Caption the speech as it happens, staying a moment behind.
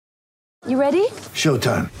You ready?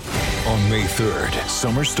 Showtime. On May 3rd,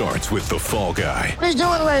 summer starts with The Fall Guy. Let's do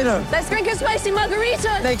it later. Let's drink a spicy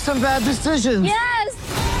margarita. Make some bad decisions.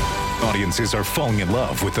 Yes! Audiences are falling in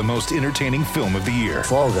love with the most entertaining film of the year.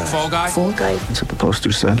 Fall Guy. Fall Guy? Fall guy. That's what the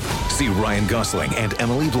poster said. See Ryan Gosling and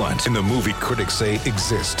Emily Blunt in the movie critics say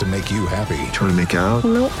exists to make you happy. Trying to make it out?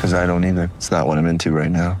 Nope. Because I don't either. It's not what I'm into right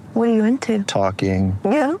now. What are you into? Talking.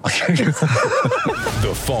 Yeah.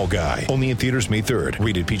 The Fall Guy. Only in theaters May 3rd.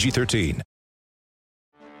 Rated PG-13.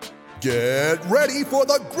 Get ready for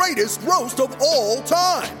the greatest roast of all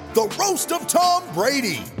time. The Roast of Tom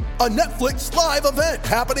Brady. A Netflix live event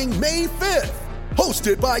happening May 5th.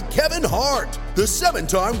 Hosted by Kevin Hart. The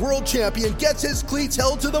 7-time world champion gets his cleats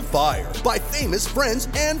held to the fire by famous friends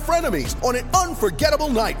and frenemies on an unforgettable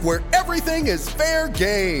night where everything is fair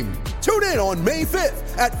game. Tune in on May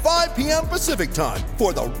 5th at 5 p.m. Pacific time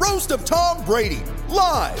for the Roast of Tom Brady.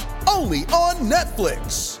 Live only on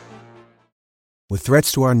Netflix. With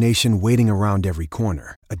threats to our nation waiting around every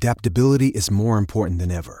corner, adaptability is more important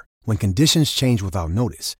than ever. When conditions change without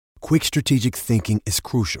notice, quick strategic thinking is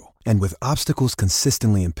crucial. And with obstacles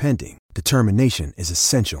consistently impending, determination is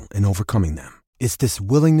essential in overcoming them. It's this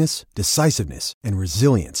willingness, decisiveness, and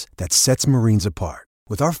resilience that sets Marines apart.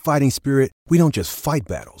 With our fighting spirit, we don't just fight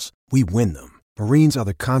battles, we win them. Marines are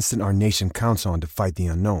the constant our nation counts on to fight the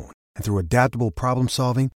unknown. And through adaptable problem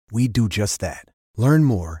solving, we do just that. Learn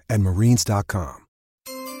more at marines.com.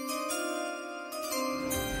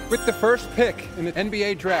 With the first pick in the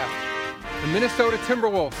NBA draft, the Minnesota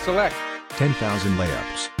Timberwolves select 10,000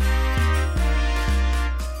 layups.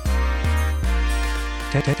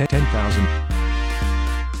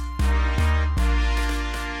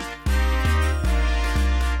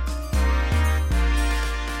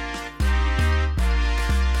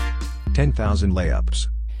 10,000. layups.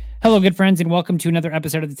 Hello, good friends, and welcome to another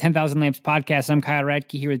episode of the 10,000 Lamps podcast. I'm Kyle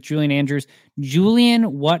Radke here with Julian Andrews.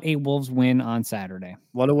 Julian, what a Wolves win on Saturday.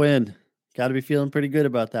 What a win. Got to be feeling pretty good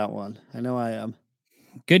about that one. I know I am.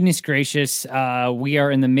 Goodness gracious. We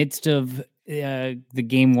are in the midst of the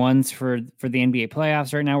game ones for the NBA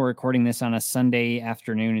playoffs right now. We're recording this on a Sunday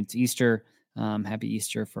afternoon. It's Easter. Happy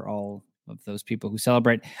Easter for all of those people who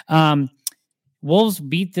celebrate. Wolves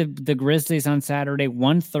beat the Grizzlies on Saturday,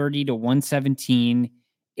 130-117.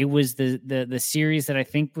 It was the series that I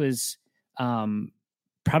think was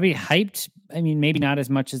probably hyped. I mean, maybe not as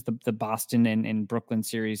much as the Boston and Brooklyn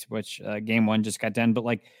series, which game one just got done. But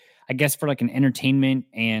like, I guess for like an entertainment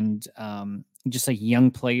and just like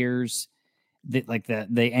young players, that like the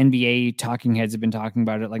NBA talking heads have been talking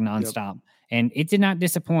about it like nonstop, and it did not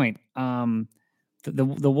disappoint. The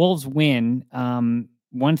Wolves win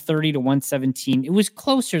 130-117. It was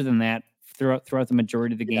closer than that throughout the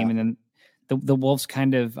majority of the game, and then the Wolves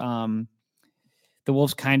kind of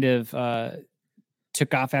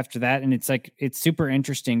took off after that. And it's super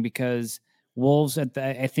interesting because Wolves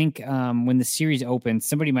I think when the series opened,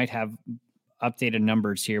 somebody might have updated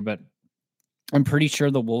numbers here, but I'm pretty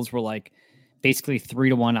sure the Wolves were like basically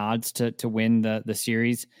 3-1 odds to win the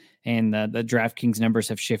series. And the DraftKings numbers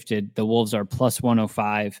have shifted. The Wolves are plus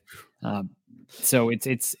 105. So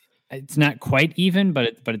it's not quite even,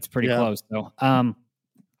 but it's pretty close. So,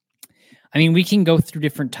 I mean, we can go through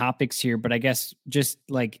different topics here, but I guess just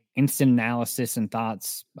like instant analysis and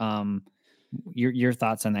thoughts, your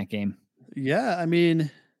thoughts on that game. Yeah, I mean,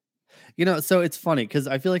 so it's funny because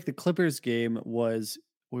I feel like the Clippers game was,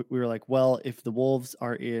 we were like, well, if the Wolves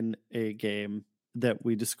are in a game that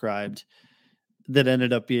we described that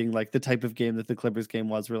ended up being like the type of game that the Clippers game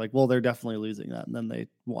was, we're like, well, they're definitely losing that. And then they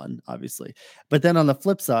won, obviously. But then on the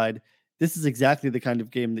flip side, this is exactly the kind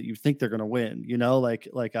of game that you think they're going to win,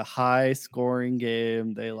 like a high scoring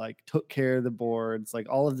game. They like took care of the boards, like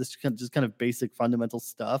all of this just kind of basic fundamental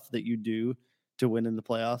stuff that you do to win in the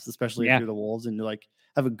playoffs, especially if you're the Wolves and you like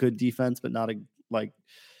have a good defense, but not a like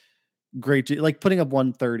great, like putting up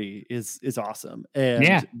 130 is awesome.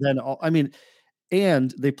 And then,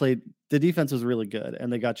 and they played, the defense was really good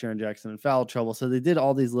and they got Jaren Jackson in foul trouble. So they did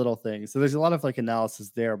all these little things. So there's a lot of like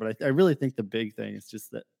analysis there, but I really think the big thing is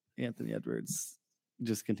just that Anthony Edwards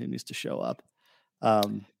just continues to show up.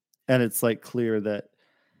 And it's like clear that,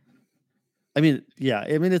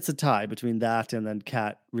 it's a tie between that and then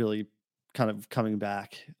Cat really kind of coming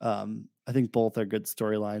back. I think both are good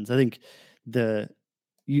storylines. I think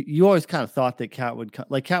you always kind of thought that Cat wasn't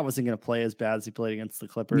going to play as bad as he played against the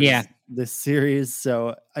Clippers this series.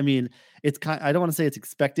 So, I mean, it's I don't want to say it's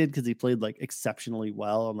expected because he played like exceptionally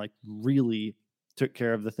well and like really took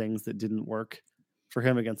care of the things that didn't work for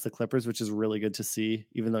him against the Clippers, which is really good to see,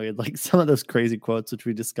 even though he had like some of those crazy quotes, which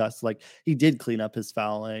we discussed. Like he did clean up his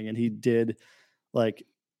fouling and he did like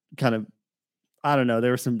kind of, I don't know.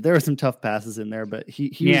 There were some tough passes in there, but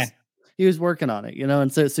he was working on it,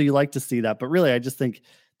 and so you like to see that. But really, I just think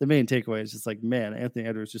the main takeaway is just like, man, Anthony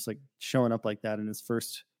Edwards just like showing up like that in his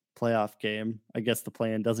first playoff game. I guess the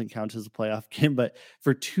play-in doesn't count as a playoff game, but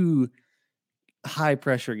for 2 high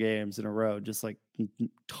pressure games in a row, just like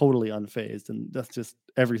totally unfazed. And that's just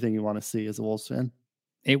everything you want to see as a Wolves fan.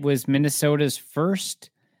 It was Minnesota's first,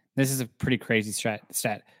 this is a pretty crazy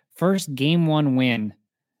stat, first game 1 win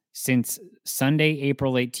since Sunday,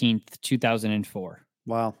 April 18th, 2004.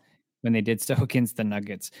 Wow. When they did so against the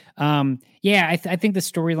Nuggets. I think the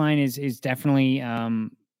storyline is definitely, I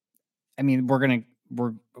mean, we're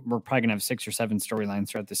probably gonna have 6 or 7 storylines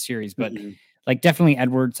throughout the series, but like definitely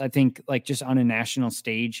Edwards, I think like just on a national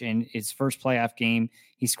stage in his first playoff game,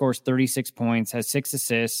 he scores 36 points, has 6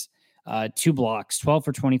 assists, 2 blocks, 12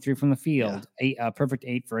 for 23 from the field, perfect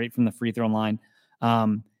 8 for 8 from the free throw line.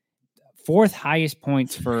 4th highest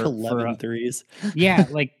points for 11 threes. Yeah,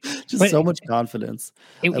 like just so much confidence.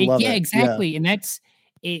 I love it. Exactly. Yeah. And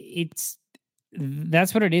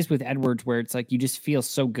that's what it is with Edwards, where it's like you just feel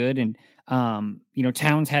so good. And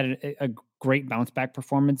Towns had a great bounce back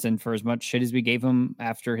performance, and for as much shit as we gave him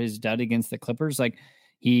after his dud against the Clippers, like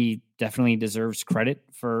he definitely deserves credit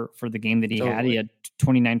for the game that he had. He had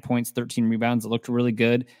 29 points, 13 rebounds. It looked really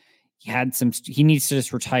good. He needs to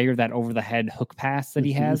just retire that over the head hook pass that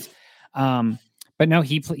he has. But no,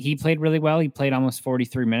 he played really well. He played almost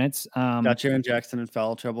 43 minutes. Got Jaren Jackson in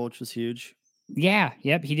foul trouble, which was huge. Yeah,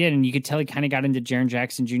 yep, he did, and you could tell he kind of got into Jaren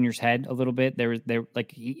Jackson Jr.'s head a little bit.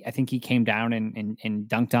 I think he came down and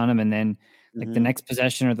dunked on him, and then the next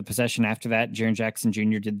possession or the possession after that, Jaren Jackson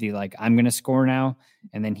Jr. did the I'm going to score now,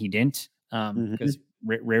 and then he didn't because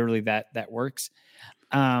rarely that works.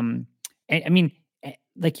 And I mean,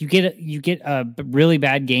 like you get a really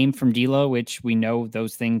bad game from D'Lo, which we know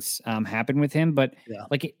those things happen with him, but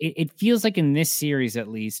like it feels like in this series, at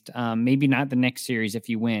least, maybe not the next series if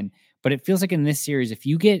you win, but it feels like in this series, if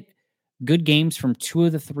you get good games from 2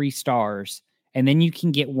 of the 3 stars, and then you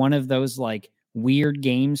can get one of those like weird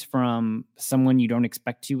games from someone you don't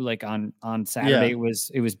expect to, like on Saturday, it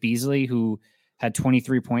was Beasley who had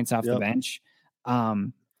 23 points off the bench.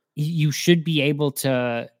 You should be able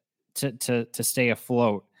to stay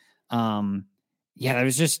afloat. That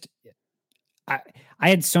was just, I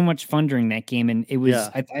had so much fun during that game, and it was,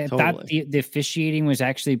 I thought the officiating was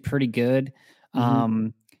actually pretty good.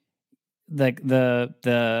 Like the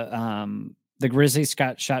Grizzlies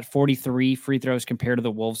shot 43 free throws compared to the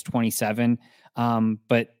Wolves 27.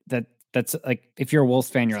 But that's like, if you're a Wolves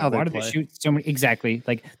fan, you're like, why did they shoot so many? Exactly.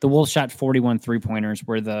 Like the Wolves shot 41 3-pointers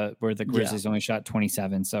where the Grizzlies only shot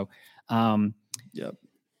 27. So, I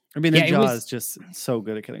mean, Ja is just so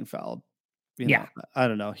good at getting fouled. You know, I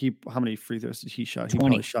don't know. How many free throws did he shot? 20. He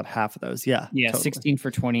probably shot half of those. Yeah. Totally. 16 for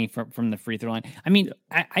 20 from the free throw line. I mean,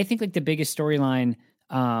 I think like the biggest storyline,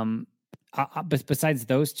 besides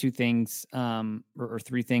those 2 things, or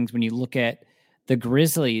 3 things, when you look at the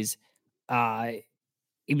Grizzlies,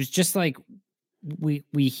 it was just like we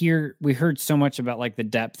heard so much about like the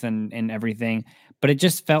depth and everything, but it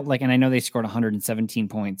just felt like, and I know they scored 117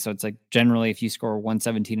 points. So it's like, generally if you score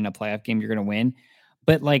 117 in a playoff game, you're going to win.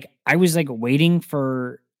 But like, I was like waiting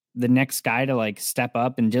for the next guy to like step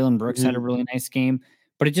up, and Dylan Brooks had a really nice game,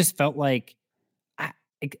 but it just felt like, I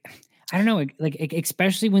don't know, like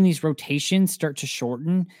especially when these rotations start to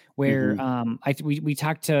shorten, where we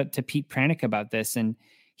talked to Pete Pranik about this, and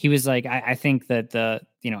he was like, I think that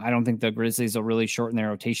I don't think the Grizzlies will really shorten their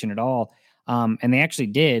rotation at all. And they actually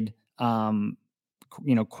did,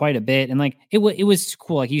 quite a bit. And like, it was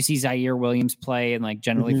cool. Like you see Zaire Williams play, and like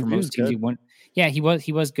generally for most teams,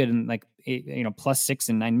 he was good in like, +6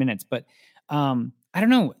 in 9 minutes. But I don't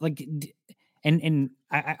know, like, and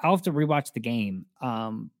I'll have to rewatch the game.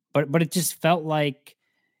 But it just felt like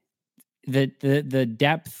the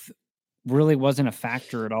depth really wasn't a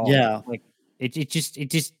factor at all. Yeah. Like it just,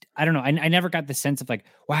 I don't know. I never got the sense of like,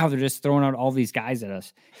 wow, they're just throwing out all these guys at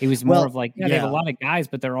us. It was more of like, they have a lot of guys,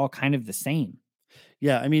 but they're all kind of the same.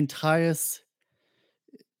 Yeah. I mean, Tyus,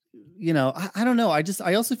 I don't know.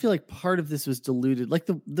 I also feel like part of this was diluted. Like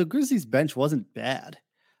the Grizzlies bench wasn't bad.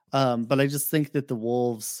 But I just think that the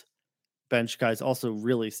Wolves bench guys also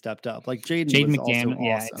really stepped up. Like Jaden McDaniel, awesome.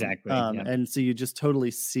 Yeah, exactly. And so you just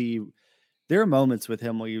totally see, there are moments with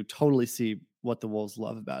him where you totally see what the Wolves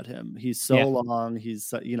love about him. He's so long. He's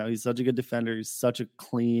such a good defender. He's such a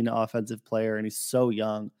clean offensive player, and he's so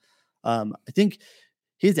young. I think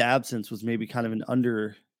his absence was maybe kind of an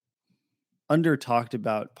under talked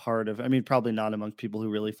about part of, I mean, probably not among people who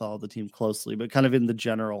really follow the team closely, but kind of in the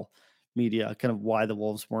general media, kind of why the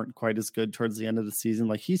Wolves weren't quite as good towards the end of the season.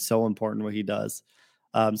 Like, he's so important what he does.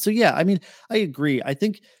 So yeah, I mean, I agree. I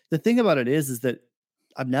think the thing about it is that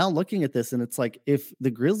I'm now looking at this and it's like, if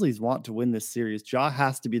the Grizzlies want to win this series, Ja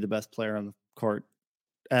has to be the best player on the court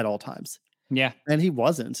at all times. Yeah. And he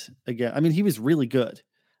wasn't again. I mean, he was really good.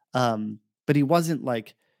 But he wasn't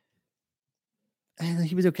like,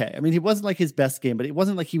 he was okay. I mean, he wasn't like his best game, but it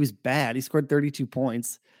wasn't like he was bad. He scored 32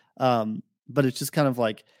 points. But it's just kind of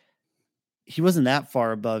like, he wasn't that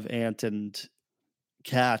far above Ant and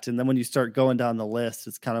Cat. And then when you start going down the list,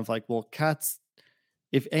 it's kind of like, well,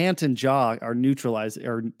 if Ant and Ja are neutralizing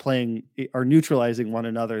one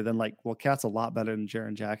another, then like, well, Cat's a lot better than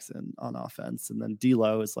Jaren Jackson on offense. And then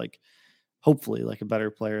D'Lo is like, hopefully like a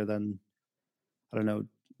better player than, I don't know,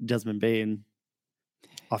 Desmond Bane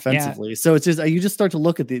offensively. Yeah. So it's just, you just start to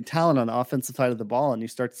look at the talent on the offensive side of the ball and you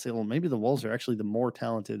start to say, well, maybe the Wolves are actually the more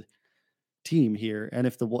talented team here. And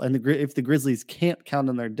if the Grizzlies can't count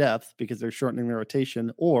on their depth because they're shortening their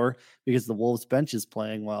rotation or because the Wolves bench is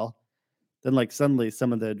playing well, then like suddenly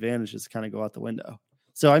some of the advantages kind of go out the window.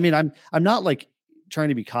 So, I mean, I'm not like trying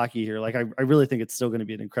to be cocky here. Like I really think it's still going to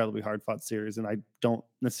be an incredibly hard fought series. And I don't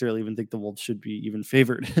necessarily even think the Wolves should be even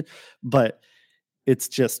favored, but it's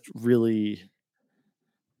just really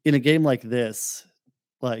in a game like this,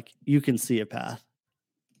 like you can see a path.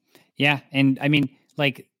 Yeah. And I mean,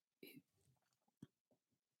 like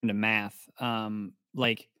the math,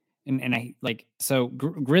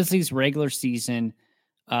 Grizzlies regular season,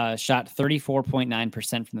 shot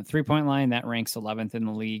 34.9% from the 3-point line. That ranks 11th in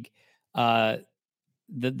the league. The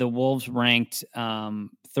Wolves ranked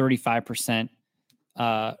 35%,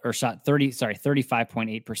 or shot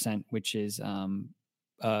 35.8%, which is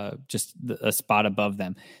just a spot above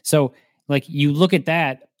them. So like you look at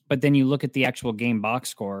that, but then you look at the actual game box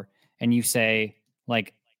score and you say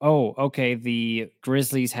like, oh, okay, the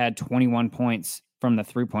Grizzlies had 21 points from the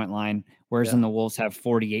 3-point line, whereas in the Wolves have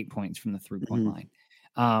 48 points from the 3-point line.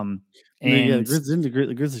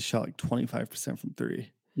 The Grizzlies shot like 25% from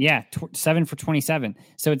 3. Yeah, 7 for 27.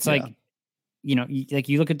 So it's like, you know,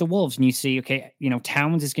 you look at the Wolves and you see, okay, you know,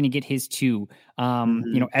 Towns is going to get his 2. You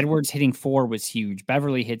know, Edwards hitting 4 was huge.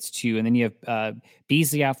 Beverly hits 2, and then you have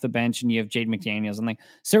Beasley off the bench, and you have Jade McDaniels. And like,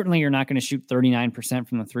 certainly you're not going to shoot 39%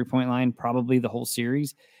 from the 3-point line, probably the whole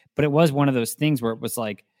series. But it was one of those things where it was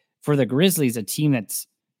like, for the Grizzlies, a team that's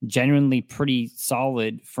genuinely pretty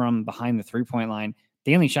solid from behind the 3-point line,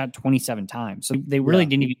 they only shot 27 times. So they really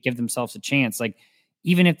didn't even give themselves a chance. Like,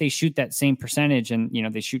 even if they shoot that same percentage and, you know,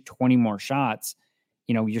 they shoot 20 more shots,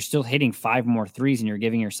 you know, you're still hitting 5 more threes and you're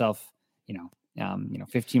giving yourself,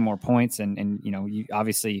 15 more points. And, you know, you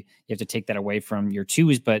obviously you have to take that away from your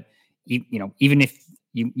 2s, but even if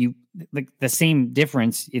you like the same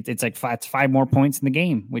difference, it's like it's 5 more points in the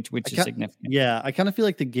game, which is significant. Yeah. I kind of feel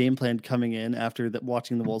like the game plan coming in after that,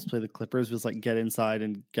 watching the Wolves play the Clippers was like, get inside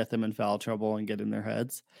and get them in foul trouble and get in their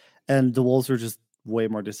heads. And the Wolves were just way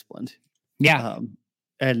more disciplined. Yeah.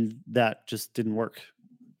 And that just didn't work.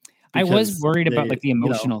 I was worried about like the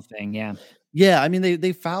emotional thing. Yeah. Yeah. I mean,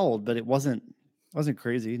 they fouled, but it wasn't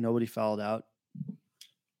crazy. Nobody fouled out,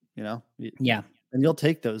 you know? Yeah. And you'll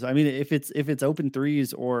take those. I mean, if it's open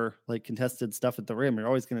threes or like contested stuff at the rim, you're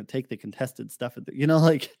always going to take the contested stuff at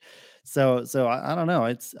the, so I don't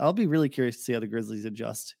know. I'll be really curious to see how the Grizzlies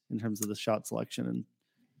adjust in terms of the shot selection. And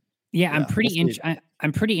I'm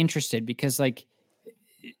pretty interested because like,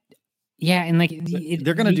 and like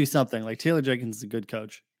they're going to do something. Like Taylor Jenkins is a good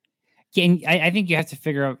coach. Yeah, and I think you have to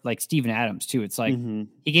figure out like Steven Adams too. It's like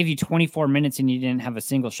he gave you 24 minutes and you didn't have a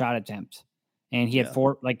single shot attempt, and he had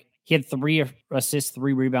 3 assists,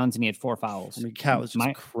 3 rebounds, and he had 4 fouls. I mean, Cat was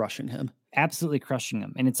just crushing him, absolutely crushing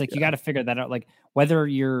him. And it's like you got to figure that out. Like whether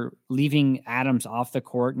you're leaving Adams off the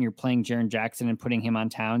court and you're playing Jaren Jackson and putting him on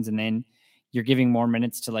Towns, and then you're giving more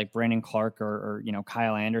minutes to like Brandon Clark or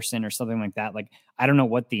Kyle Anderson or something like that. Like, I don't know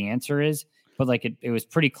what the answer is, but like it was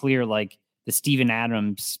pretty clear, like the Steven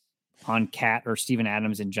Adams on Cat or Steven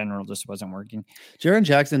Adams in general just wasn't working. Jaren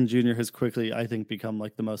Jackson Jr. has quickly, I think, become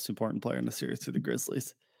like the most important player in the series to the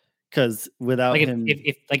Grizzlies. Because without him,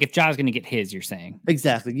 if Ja's going to get his, you're saying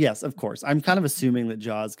exactly. Yes, of course. I'm kind of assuming that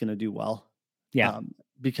Ja's going to do well. Yeah.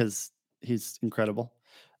 Because he's incredible.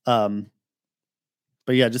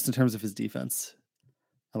 But yeah, just in terms of his defense,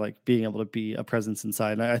 I like being able to be a presence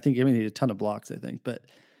inside. And I think he had a ton of blocks, I think, but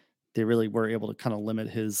they really were able to kind of limit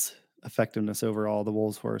his effectiveness overall. The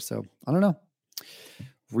Wolves were. So I don't know.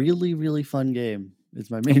 Really, really fun game is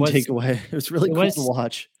my main takeaway. It was really cool to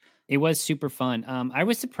watch. It was super fun. I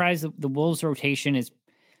was surprised that the Wolves rotation is,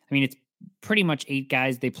 I mean, it's pretty much 8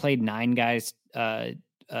 guys. They played 9 guys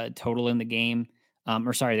total in the game.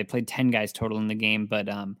 They played 10 guys total in the game, but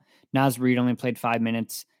Naz Reid only played 5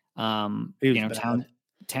 minutes. Towns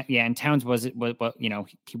and Towns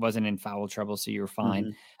he wasn't in foul trouble, so you were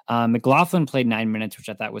fine. McLaughlin played 9 minutes, which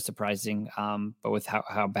I thought was surprising. But with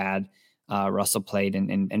how bad Russell played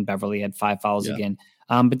and Beverly had 5 fouls again.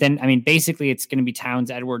 But then, I mean, basically it's going to be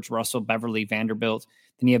Towns, Edwards, Russell, Beverly, Vanderbilt.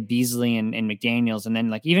 Then you have Beasley and McDaniels. And then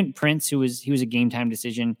like even Prince, he was a game time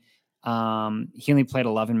decision. He only played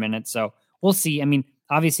 11 minutes. So we'll see. I mean,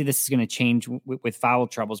 obviously this is going to change with foul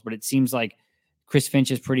troubles, but it seems like Chris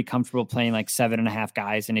Finch is pretty comfortable playing like 7.5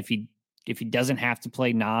 guys. And if he doesn't have to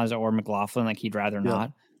play Nas or McLaughlin, like he'd rather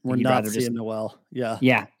not. We're not seeing Noel. Yeah.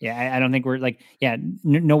 I don't think we're like,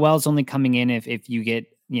 Noel's only coming in if you get,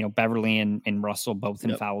 Beverly and Russell both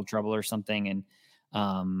in foul trouble or something. And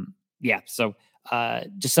so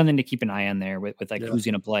just something to keep an eye on there with like who's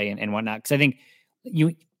going to play and whatnot. Cause I think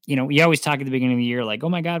you always talk at the beginning of the year, like, oh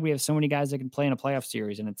my God, we have so many guys that can play in a playoff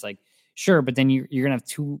series. And it's like, sure. But then you're going to have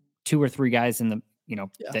two or three guys in the,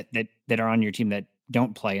 that are on your team that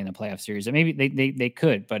don't play in the playoff series. And maybe they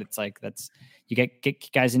could, but it's like, you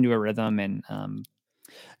get guys into a rhythm and,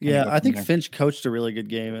 I think Finch coached a really good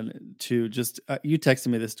game, and to just you texted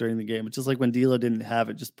me this during the game. It's just like when D'Lo didn't have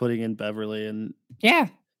it, just putting in Beverly and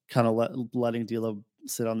kind of letting D'Lo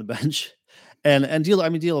sit on the bench, and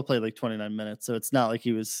D'Lo played like 29 minutes, so it's not like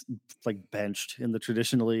he was like benched in the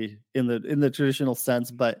traditional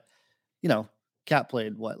sense, but Cat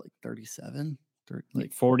played what, like 37,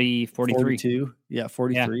 like 40, 43, 42,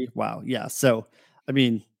 43, wow, So I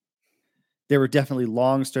mean, there were definitely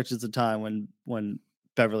long stretches of time when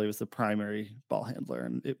Beverly was the primary ball handler,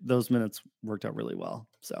 and those minutes worked out really well.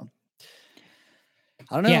 So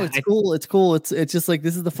I don't know. It's cool. It's cool. It's just like,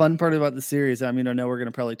 this is the fun part about the series. I mean, I know we're going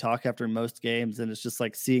to probably talk after most games, and it's just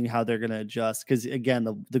like seeing how they're going to adjust. Cause again,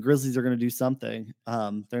 the Grizzlies are going to do something.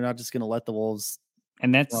 They're not just going to let the Wolves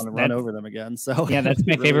and run over them again. So that's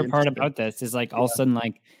my favorite part about this is like all of a sudden,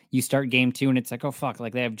 like you start game 2 and it's like, oh fuck,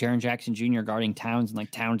 like they have Jaren Jackson Jr. guarding Towns, and like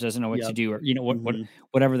Towns doesn't know what to do, or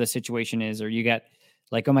whatever the situation is, or you got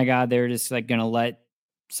like, oh my God, they're just like going to let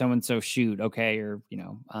so-and-so shoot. Okay. Or,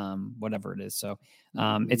 whatever it is. So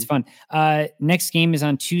it's fun. Next game is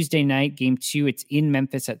on Tuesday night, game 2. It's in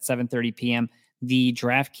Memphis at 7:30 PM. The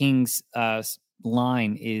DraftKings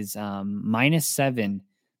line is -7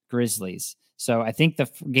 Grizzlies. So I think the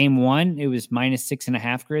game 1, it was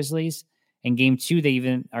 -6.5 Grizzlies, and game 2, they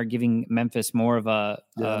even are giving Memphis more of a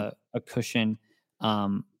cushion,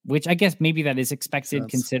 which I guess maybe that is expected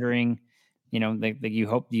considering, you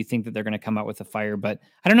think that they're going to come out with a fire, but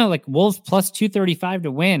I don't know, like Wolves plus 235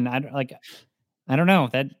 to win. I don't know.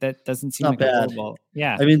 That doesn't seem not like bad. a horrible.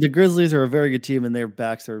 Yeah. I mean, the Grizzlies are a very good team, and their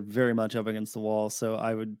backs are very much up against the wall. So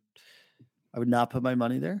I would not put my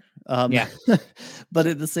money there. But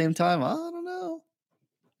at the same time, I don't know.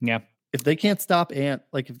 Yeah. If they can't stop Ant,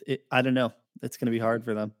 I don't know. It's going to be hard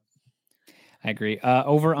for them. I agree.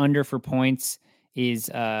 Over under for points is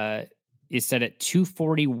set at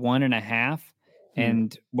 241.5.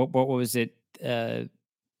 And what was it? It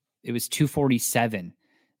was 247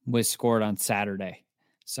 was scored on Saturday.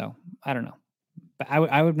 So I don't know, but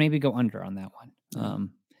I would maybe go under on that one.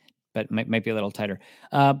 But might be a little tighter.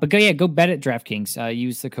 But go bet at DraftKings.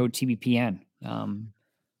 Use the code TBPN.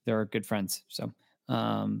 They're good friends. So,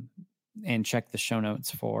 and check the show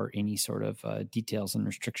notes for any sort of details and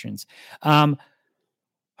restrictions.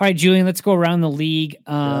 All right, Julian, let's go around the league.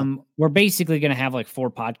 We're basically going to have like 4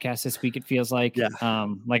 podcasts this week, it feels like.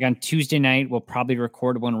 Like on Tuesday night, we'll probably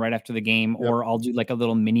record one right after the game, or I'll do like a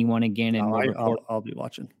little mini one again. And I'll be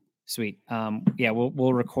watching. Sweet.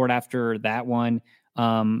 We'll record after that one.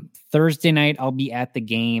 Thursday night, I'll be at the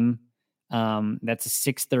game. That's a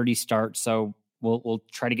 6:30 start. So we'll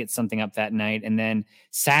try to get something up that night. And then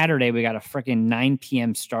Saturday, we got a freaking 9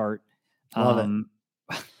 p.m. start. Love it.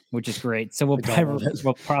 Which is great. So we'll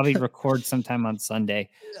probably record sometime on Sunday,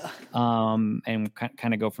 and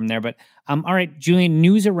kind of go from there. But all right, Julian,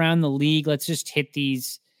 news around the league. Let's just hit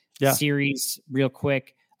these series real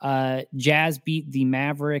quick. Jazz beat the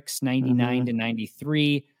Mavericks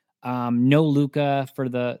 99-93. No Luka for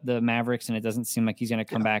the Mavericks, and it doesn't seem like he's going to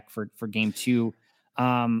come back for game 2.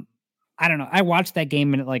 I don't know. I watched that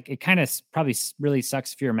game, and it kind of probably really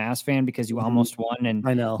sucks if you're a Mavs fan because you almost won. And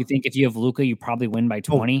I know you think if you have Luka, you probably win by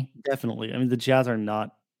 20. Oh, definitely. I mean, the Jazz are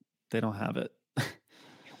not. They don't have it.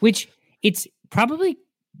 Which it's probably,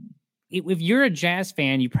 if you're a Jazz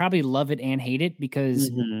fan, you probably love it and hate it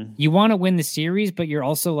because you want to win the series, but you're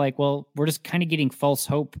also like, well, we're just kind of getting false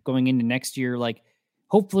hope going into next year. Like,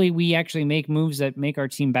 hopefully we actually make moves that make our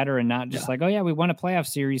team better and not just like, oh yeah, we won a playoff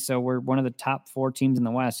series, so we're one of the top 4 teams in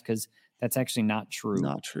the West, because that's actually not true.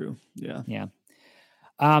 Not true. Yeah.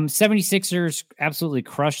 76ers absolutely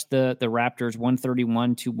crushed the Raptors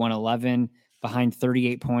 131-111. behind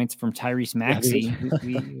 38 points from Tyrese Maxey.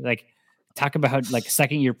 we like talk about like a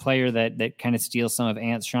second-year player that kind of steals some of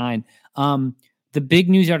Ant's shine. The big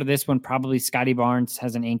news out of this one, probably Scotty Barnes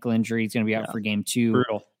has an ankle injury. He's going to be out for game 2.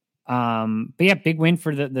 Brutal. But yeah, big win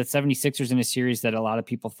for the 76ers in a series that a lot of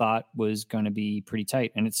people thought was going to be pretty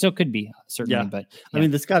tight. And it still could be, certainly. Yeah. But I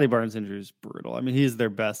mean, the Scotty Barnes injury is brutal. I mean, he's their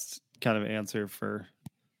best kind of answer for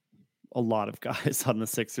a lot of guys on the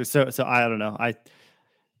Sixers. So I don't know.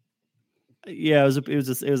 It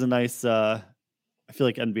was a nice, I feel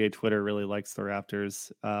like NBA Twitter really likes the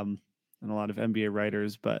Raptors, and a lot of NBA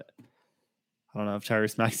writers, but I don't know if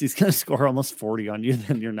Tyrese Maxey's going to score almost 40 on you,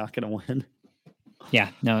 then you're not going to win.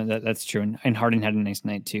 Yeah, no, that's true. And Harden had a nice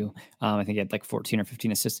night too. I think he had like 14 or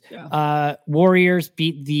 15 assists. Yeah. Warriors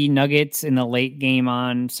beat the Nuggets in the late game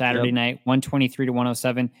on Saturday night,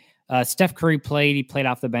 123-107. Steph Curry played. He played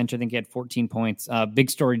off the bench. I think he had 14 points. Big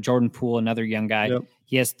story, Jordan Poole, another young guy. Yep.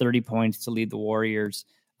 He has 30 points to lead the Warriors.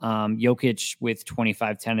 Jokic with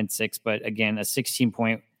 25, 10, and 6. But again, a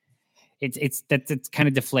 16-point. It's kind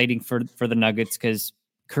of deflating for the Nuggets because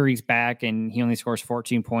Curry's back and he only scores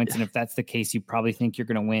 14 points. And if that's the case, you probably think you're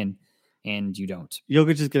going to win, and you don't.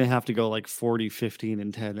 Jokic is going to have to go like 40, 15,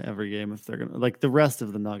 and 10 every game if they're going to, like, the rest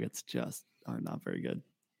of the Nuggets just are not very good.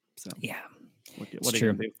 So yeah, what are you going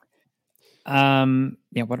to do?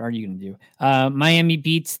 What are you going to do? Miami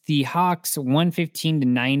beats the Hawks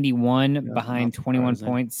 115-91 behind 21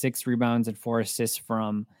 points, 6 rebounds, and 4 assists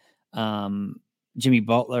from Jimmy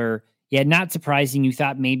Butler. Yeah, not surprising. You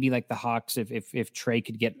thought maybe like the Hawks, if Trey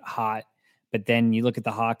could get hot, but then you look at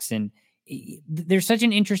the Hawks and they're such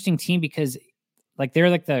an interesting team because like they're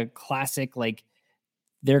like the classic, like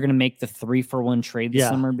they're going to make the 3-for-1 trade this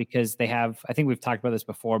summer because they have, I think we've talked about this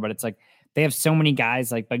before, but it's like they have so many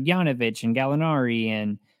guys like Bogdanovic and Gallinari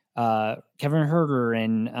and Kevin Huerter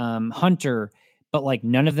and Hunter, but like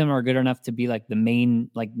none of them are good enough to be like the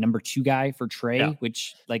main like number 2 guy for Trey,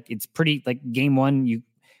 which like it's pretty like game 1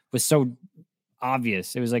 was so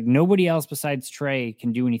obvious. It was like nobody else besides Trey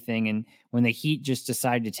can do anything. And when the Heat just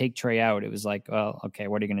decided to take Trey out, it was like, well, okay,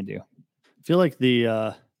 what are you going to do? I feel like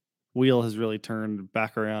the wheel has really turned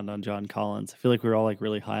back around on John Collins. I feel like we were all like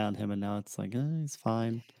really high on him, and now it's like, he's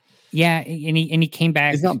fine. Yeah, and he came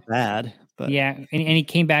back. He's not bad, but yeah, and he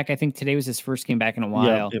came back. I think today was his first game back in a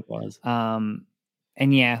while. Yeah, it was. And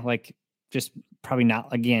yeah, like just probably not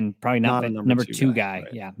the number 2 guy.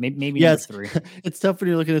 Right. Yeah, maybe number 3. It's tough when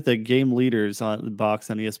you're looking at the game leaders on the box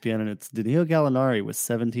on ESPN, and it's Danilo Gallinari with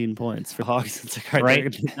 17 points for the Hawks. It's like,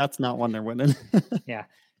 right, that's not one they're winning. Yeah,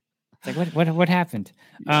 it's like what happened?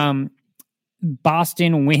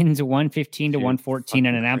 Boston wins 115-114 in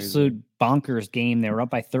an absolute bonkers game. They were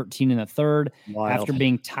up by 13 in the third after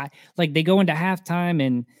being tied. Like they go into halftime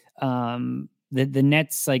and the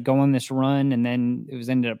Nets like go on this run, and then it was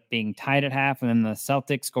ended up being tied at half, and then the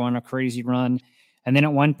Celtics go on a crazy run. And then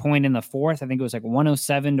at one point in the fourth, I think it was like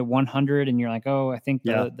 107-100, and you're like, oh, I think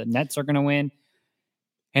the Nets are going to win.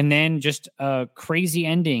 And then just a crazy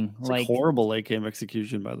ending. It's like horrible late game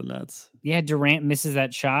execution by the Nets. Yeah, Durant misses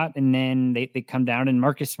that shot, and then they come down, and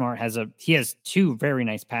Marcus Smart has 2 very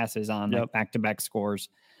nice passes on like back-to-back scores.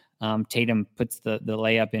 Tatum puts the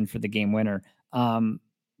layup in for the game winner.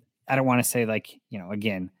 I don't want to say like,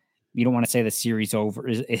 again, you don't want to say the series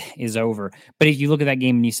is over. But if you look at that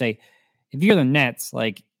game and you say, if you're the Nets,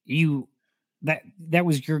 like that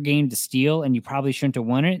was your game to steal and you probably shouldn't have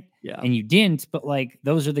won it. Yeah. And you didn't, but like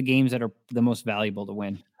those are the games that are the most valuable to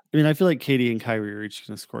win. I mean, I feel like KD and Kyrie are each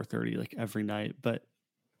going to score 30 like every night, but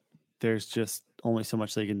there's just only so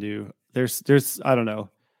much they can do. There's I don't know.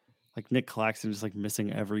 Like Nick Claxton just like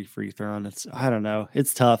missing every free throw, and I don't know.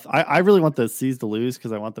 It's tough. I really want the C's to lose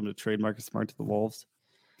because I want them to trade Marcus Smart to the Wolves.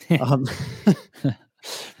 But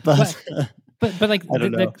like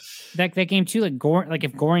that game too, like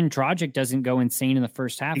if Goran Dragic doesn't go insane in the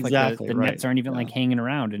first half, exactly, like the Nets aren't even like hanging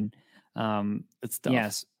around, and it's tough.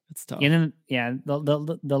 Yes, it's tough. And then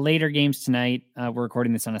the later games tonight, we're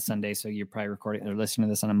recording this on a Sunday, so you're probably recording or listening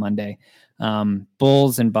to this on a Monday.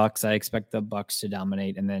 Bulls and Bucks. I expect the Bucks to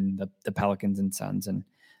dominate, and then the Pelicans and Suns. And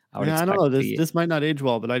I don't know. This might not age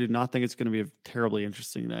well, but I do not think it's going to be a terribly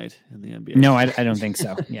interesting night in the NBA. No, I don't think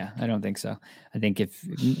so. Yeah, I don't think so. I think if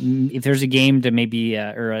there's a game to maybe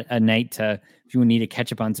or a night to if you need to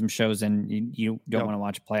catch up on some shows and you don't want to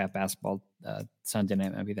watch playoff basketball, Sunday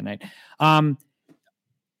night might be the night.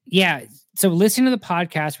 Yeah. So listen to the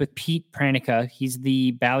podcast with Pete Pranica. He's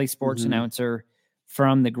the Bally Sports announcer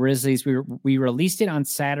from the Grizzlies. We released it on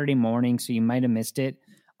Saturday morning, so you might have missed it.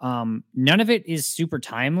 None of it is super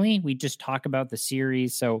timely. We just talk about the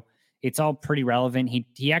series, so it's all pretty relevant.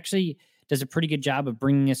 He actually does a pretty good job of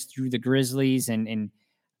bringing us through the Grizzlies and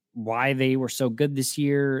why they were so good this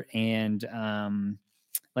year and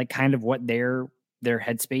like kind of what their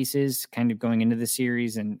headspace is kind of going into the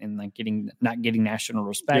series and like not getting national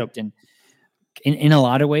respect. And in a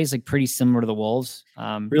lot of ways, like pretty similar to the Wolves.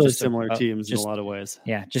 Really similar teams in a lot of ways.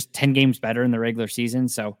 Yeah, just 10 games better in the regular season.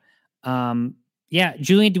 So, yeah,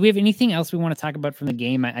 Julian, do we have anything else we want to talk about from the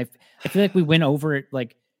game? I feel like we went over it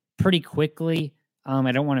like pretty quickly.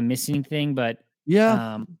 I don't want to miss anything, but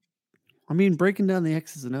yeah. I mean, breaking down the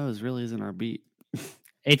X's and O's really isn't our beat.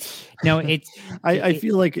 I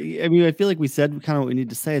feel like we said kind of what we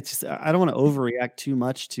need to say. It's just I don't want to overreact too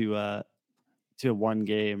much to one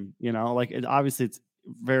game. You know, like obviously it's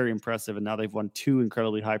very impressive, and now they've won 2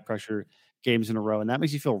 incredibly high pressure games in a row, and that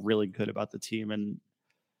makes you feel really good about the team and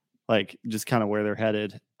like just kind of where they're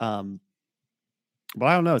headed. But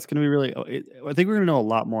I don't know. It's going to be really. I think we're going to know a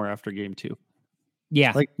lot more after game 2.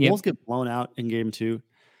 Yeah, like Wolves get blown out in game 2,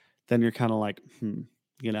 then you're kind of like,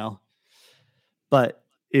 you know. But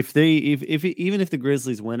if even if the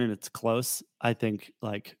Grizzlies win and it's close, I think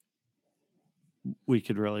like we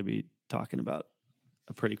could really be talking about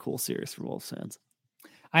a pretty cool series for Wolves fans.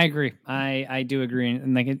 I agree. I do agree.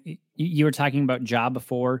 And like you were talking about Ja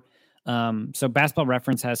before. So Basketball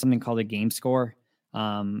Reference has something called a game score.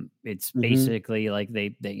 It's basically like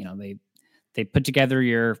they put together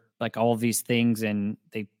your like all of these things and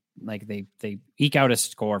they eke out a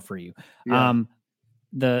score for you. Yeah.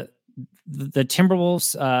 The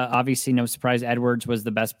Timberwolves, obviously no surprise, Edwards was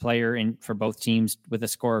the best player for both teams with a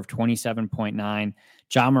score of 27.9.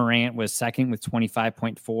 Ja Morant was second with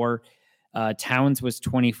 25.4. Towns was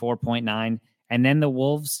 24.9. And then the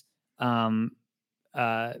Wolves, they had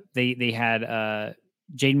Jaden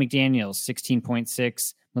McDaniels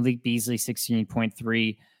 16.6, Malik Beasley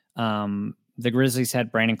 16.3. The Grizzlies had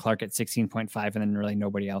Brandon Clark at 16.5, and then really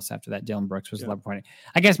nobody else after that. Dylan Brooks was 11.8.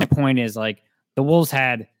 I guess my point is like the Wolves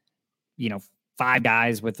had 5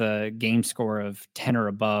 guys with a game score of 10 or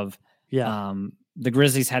above. Yeah. The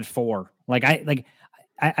Grizzlies had 4. I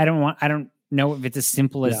don't know if it's as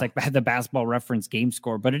simple as like the Basketball Reference game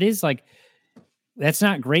score, but it is like, that's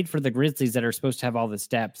not great for the Grizzlies that are supposed to have all this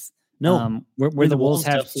depth. No, where the Wolves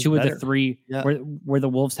have 2 of the 3, where the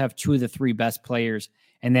Wolves have 2 of the 3 best players.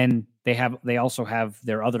 And then they also have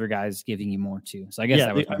their other guys giving you more too. So I guess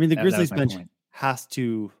the Grizzlies bench has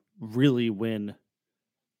to really win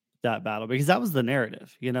that battle because that was the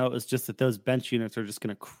narrative. You know, it was just that those bench units are just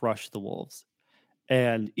going to crush the Wolves.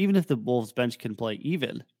 And even if the Wolves bench can play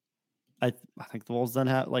even, I think the Wolves then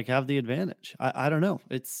have the advantage. I don't know.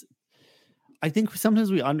 I think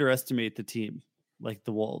sometimes we underestimate the team like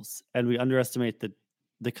the Wolves, and we underestimate the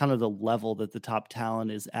kind of the level that the top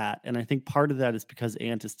talent is at. And I think part of that is because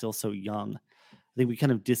Ant is still so young. I think we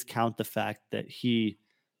kind of discount the fact that he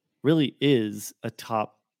really is a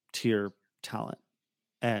top tier talent.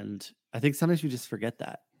 And I think sometimes we just forget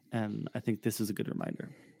that. And I think this is a good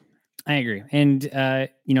reminder. I agree. And,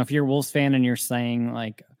 if you're a Wolves fan and you're saying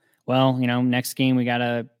like, well, next game we got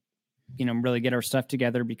to, really get our stuff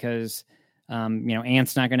together because,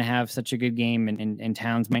 Ant's not going to have such a good game and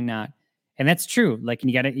Towns might not. And that's true. Like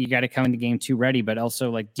you got to come into game 2 ready, but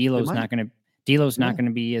also like D'Lo's not going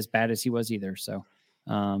to be as bad as he was either. So,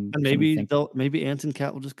 and maybe Ant and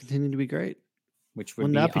Cat will just continue to be great. Which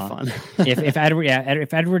would be fun.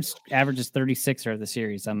 if Edwards averages 36 or the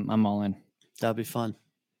series, I'm all in. That'd be fun.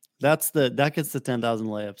 That gets the 10,000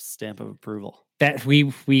 layups stamp of approval. That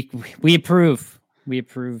we approve. We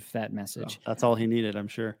approve that message. So that's all he needed, I'm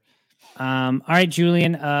sure. All right,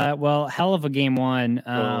 Julian. Well, hell of a game 1.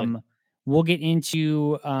 Totally. We'll get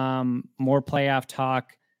into more playoff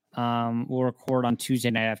talk. We'll record on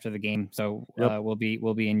Tuesday night after the game, so we'll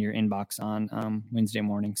be in your inbox on Wednesday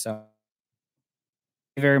morning. So, thank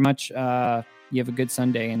you very much. You have a good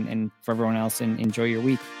Sunday, and for everyone else, and enjoy your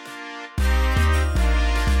week.